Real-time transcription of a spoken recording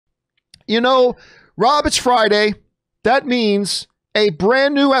You know, Rob, it's Friday. That means a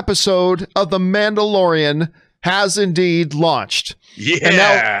brand new episode of The Mandalorian has indeed launched. Yeah. And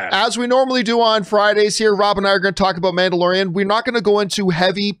now, as we normally do on Fridays here, Rob and I are going to talk about Mandalorian. We're not going to go into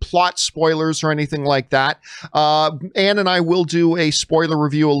heavy plot spoilers or anything like that. Ann and I will do a spoiler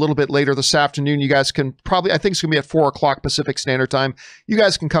review a little bit later this afternoon. You guys can probably, I think it's going to be at 4 o'clock Pacific Standard Time. You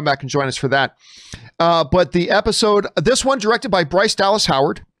guys can come back and join us for that. But the episode, this one directed by Bryce Dallas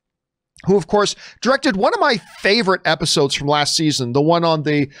Howard, who of course directed one of my favorite episodes from last season, the one on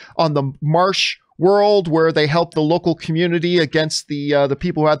the marsh world where they helped the local community against the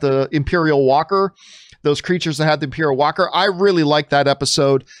people who had the Imperial Walker, those creatures that had the Imperial Walker. I really liked that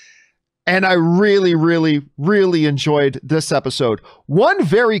episode, and I really, really, really enjoyed this episode. One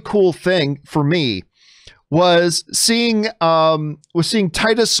very cool thing for me was seeing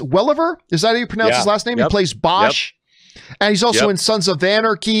Titus Welliver. Is that how you pronounce his last name? Yep. He plays Bosch. Yep. And he's also in Sons of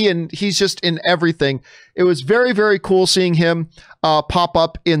Anarchy, and he's just in everything. It was very, very cool seeing him pop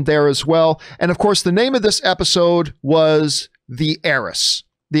up in there as well. And of course, the name of this episode was The Heiress.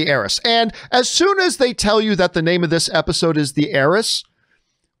 The Heiress. And as soon as they tell you that the name of this episode is The Heiress,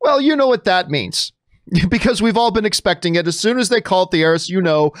 well, you know what that means. Because we've all been expecting it. As soon as they call it The Heiress, you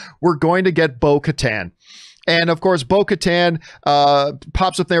know we're going to get Bo-Katan. And of course, Bo-Katan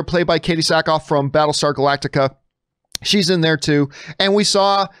pops up there, played by Katie Sackhoff from Battlestar Galactica. She's in there too. And we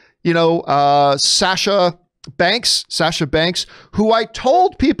saw, Sasha Banks, who I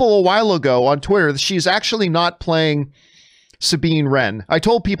told people a while ago on Twitter that she's actually not playing Sabine Wren. I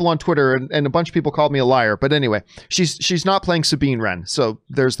told people on Twitter, and a bunch of people called me a liar. But anyway, she's not playing Sabine Wren. So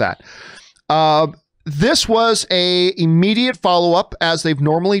there's that. This was a immediate follow-up, as they've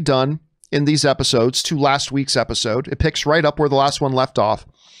normally done in these episodes, to last week's episode. It picks right up where the last one left off.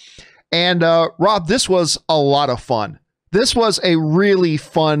 And Rob, this was a lot of fun. This was a really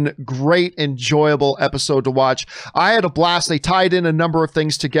fun, great, enjoyable episode to watch. I had a blast. They tied in a number of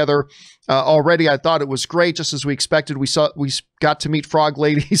things together already. I thought it was great, just as we expected. We got to meet Frog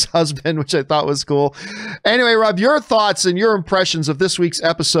Lady's husband, which I thought was cool. Anyway, Rob, your thoughts and your impressions of this week's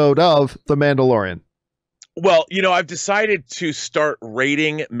episode of The Mandalorian. Well, I've decided to start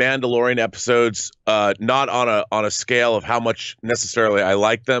rating Mandalorian episodes not on a scale of how much necessarily I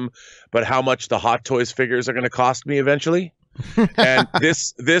like them, but how much the Hot Toys figures are going to cost me eventually. And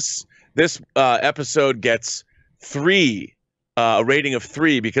this episode gets a rating of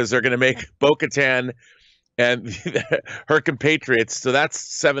 3, because they're going to make Bo-Katan and her compatriots. So that's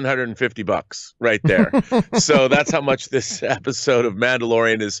 $750 right there. So that's how much this episode of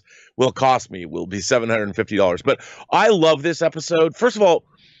Mandalorian will cost me. Will be $750. But I love this episode. First of all,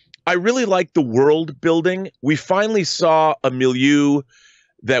 I really like the world building. We finally saw a milieu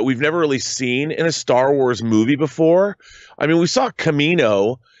that we've never really seen in a Star Wars movie before. I mean, we saw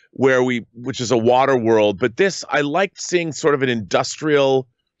Camino, which is a water world, but this, I liked seeing sort of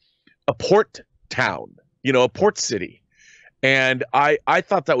a port town, a port city. And I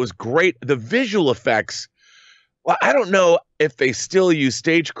thought that was great. The visual effects, well, I don't know if they still use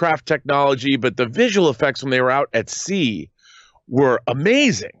stagecraft technology, but the visual effects when they were out at sea were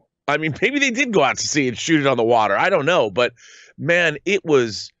amazing. I mean, maybe they did go out to sea and shoot it on the water. I don't know, but man,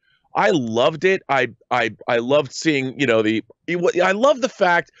 I loved it. I loved seeing, I love the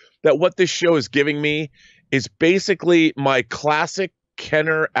fact that what this show is giving me is basically my classic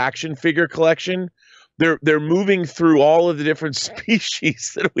Kenner action figure collection. They're moving through all of the different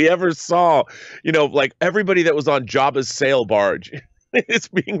species that we ever saw, like everybody that was on Jabba's sail barge. It's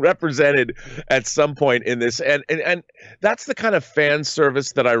being represented at some point in this, and that's the kind of fan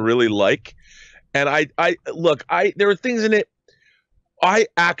service that I really like. And there were things in it. I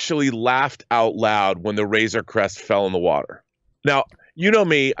actually laughed out loud when the Razor Crest fell in the water. Now, you know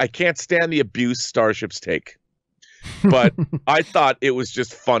me, I can't stand the abuse starships take, but I thought it was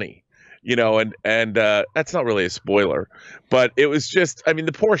just funny, and that's not really a spoiler, but it was just, I mean,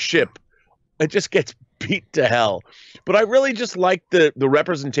 the poor ship, it just gets beat to hell. But I really just like the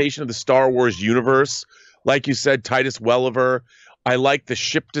representation of the Star Wars universe. Like you said, Titus Welliver. I like the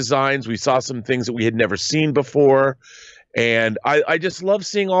ship designs. We saw some things that we had never seen before. And I just love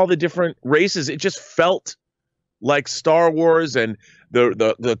seeing all the different races. It just felt like Star Wars, and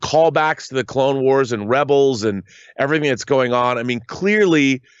the callbacks to the Clone Wars and Rebels and everything that's going on. I mean,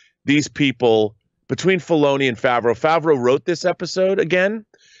 clearly these people, between Filoni and Favreau wrote this episode again.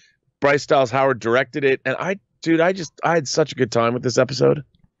 Bryce Dallas Howard directed it. And I had such a good time with this episode.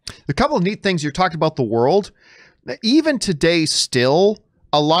 A couple of neat things. You're talking about the world. Even today still,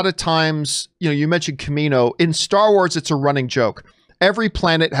 a lot of times, you mentioned Camino. In Star Wars, it's a running joke. Every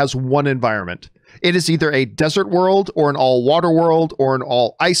planet has one environment. It is either a desert world or an all water world or an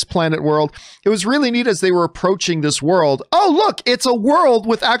all ice planet world. It was really neat as they were approaching this world. Oh, look, it's a world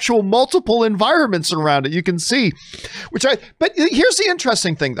with actual multiple environments around it. You can see, but here's the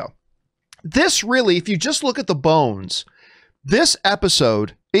interesting thing though. This really, if you just look at the bones, this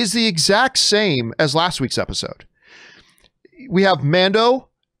episode is the exact same as last week's episode. We have Mando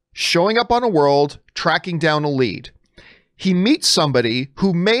showing up on a world, tracking down a lead. He meets somebody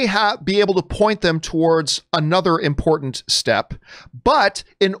who may be able to point them towards another important step. But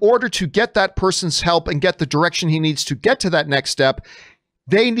in order to get that person's help and get the direction he needs to get to that next step,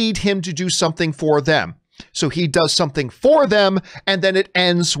 they need him to do something for them. So he does something for them, and then it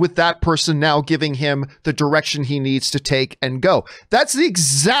ends with that person now giving him the direction he needs to take and go. That's the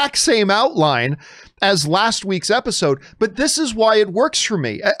exact same outline as last week's episode, but this is why it works for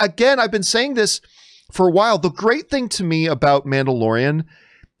me. Again, I've been saying this for a while. The great thing to me about Mandalorian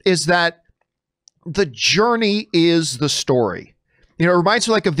is that the journey is the story. You know, it reminds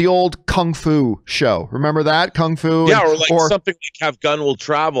me like of the old Kung Fu show. Remember that? Kung Fu? Yeah, or something like Have Gun Will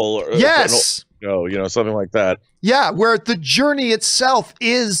Travel. Or, yes. Something like that. Yeah, where the journey itself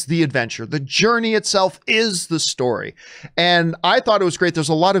is the adventure. The journey itself is the story. And I thought it was great. There's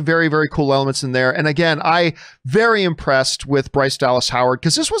a lot of very, very cool elements in there. And again, I very impressed with Bryce Dallas Howard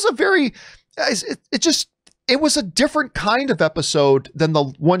because this was a very, it was a different kind of episode than the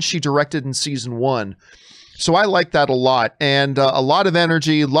one she directed in season 1. So I like that a lot. And a lot of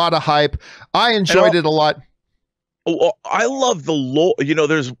energy, a lot of hype. I enjoyed it a lot. Oh, I love the lore. You know,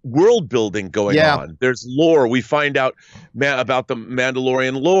 there's world building going on. There's lore. We find out about the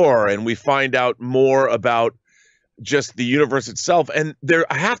Mandalorian lore, and we find out more about just the universe itself. And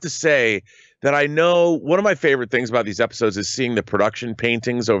I have to say that I know one of my favorite things about these episodes is seeing the production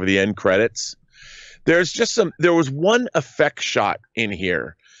paintings over the end credits. There was one effect shot in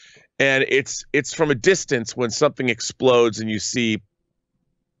here, and it's from a distance when something explodes and you see,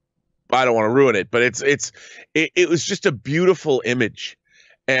 I don't want to ruin it, but it was just a beautiful image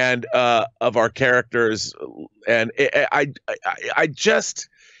and of our characters. And I just,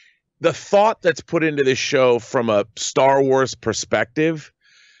 the thought that's put into this show from a Star Wars perspective,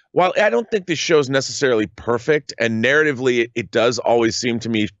 while I don't think this show is necessarily perfect, and narratively it does always seem to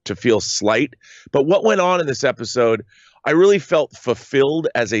me to feel slight, but what went on in this episode, I really felt fulfilled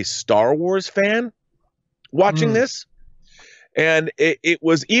as a Star Wars fan watching this. And it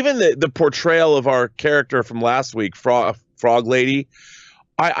was even the portrayal of our character from last week, Frog Lady.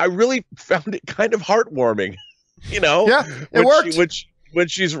 I really found it kind of heartwarming, you know. Yeah, it worked. When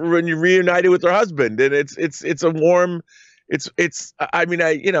you reunited with her husband, and it's a warm,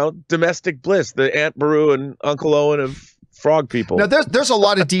 domestic bliss. The Aunt Beru and Uncle Owen of frog people. Now there's a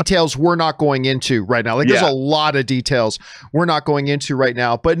lot of details we're not going into right now. Like there's a lot of details we're not going into right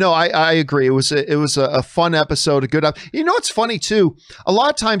now. But no, I agree. It was a fun episode, a good You know, it's funny too. A lot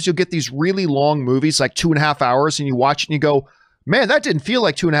of times you'll get these really long movies, like 2.5 hours, and you watch it and you go, man, that didn't feel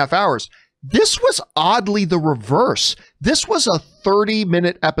like 2.5 hours. This was oddly the reverse. This was a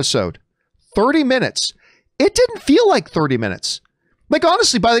 30-minute episode. 30 minutes. It didn't feel like 30 minutes. Like,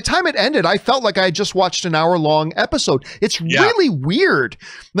 honestly, by the time it ended, I felt like I had just watched an hour-long episode. It's really weird.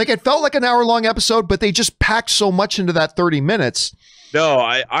 Like, it felt like an hour-long episode, but they just packed so much into that 30 minutes. No,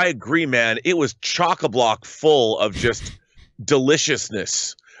 I agree, man. It was chock-a-block full of just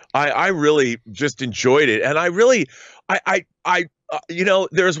deliciousness. I really just enjoyed it. And I really,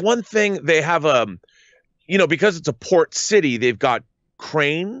 there's one thing they have, because it's a port city, they've got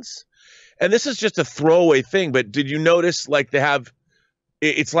cranes. And this is just a throwaway thing, but did you notice, like, they have,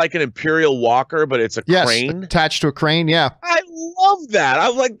 it's like an Imperial Walker, but it's a crane. Attached to a crane, yeah. I love that. I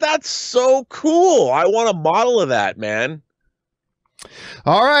was like, that's so cool. I want a model of that, man.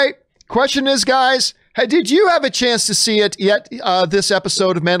 All right. Question is, guys, did you have a chance to see it yet, this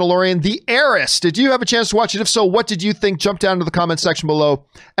episode of Mandalorian, The Heiress? Did you have a chance to watch it? If so, what did you think? Jump down to the comment section below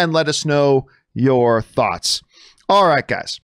and let us know your thoughts. All right, guys.